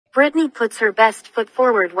Brittany puts her best foot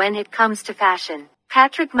forward when it comes to fashion.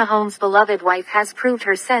 Patrick Mahomes' beloved wife has proved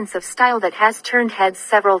her sense of style that has turned heads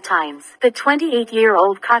several times. The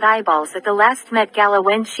 28-year-old caught eyeballs at the last Met Gala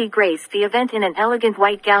when she graced the event in an elegant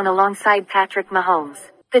white gown alongside Patrick Mahomes.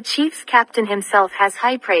 The Chiefs captain himself has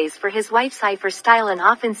high praise for his wife's eye for style and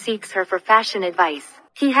often seeks her for fashion advice.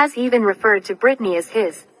 He has even referred to Brittany as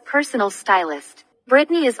his personal stylist.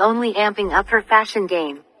 Brittany is only amping up her fashion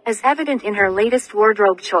game, as evident in her latest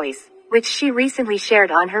wardrobe choice, which she recently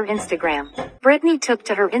shared on her Instagram. Brittany took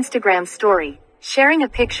to her Instagram story, sharing a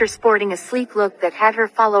picture sporting a sleek look that had her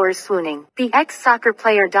followers swooning. The ex-soccer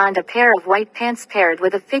player donned a pair of white pants paired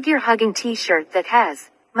with a figure-hugging t-shirt that has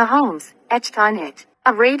Mahomes etched on it.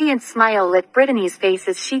 A radiant smile lit Brittany's face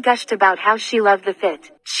as she gushed about how she loved the fit.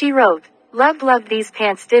 She wrote, Loved these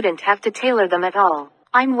pants, didn't have to tailor them at all.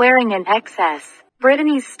 I'm wearing an XS.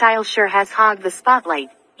 Brittany's style sure has hogged the spotlight,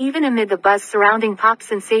 even amid the buzz surrounding pop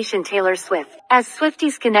sensation Taylor Swift. As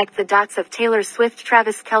Swifties connect the dots of Taylor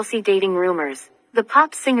Swift-Travis Kelce dating rumors, the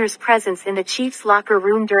pop singer's presence in the Chiefs' locker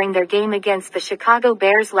room during their game against the Chicago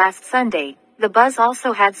Bears last Sunday, the buzz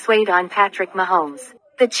also had swayed on Patrick Mahomes.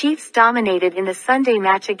 The Chiefs dominated in the Sunday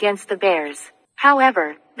match against the Bears.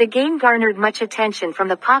 However, the game garnered much attention from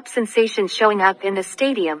the pop sensation showing up in the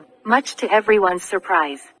stadium, much to everyone's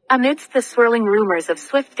surprise. Amidst the swirling rumors of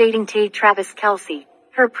Swift dating Travis Kelce,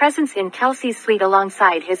 her presence in Kelce's suite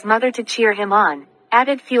alongside his mother to cheer him on,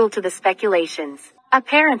 added fuel to the speculations.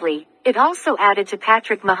 Apparently, it also added to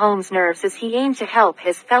Patrick Mahomes' nerves as he aimed to help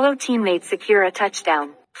his fellow teammates secure a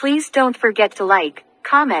touchdown. Please don't forget to like,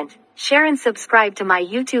 comment, share and subscribe to my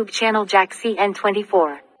YouTube channel Jaxcey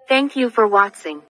N24. Thank you for watching.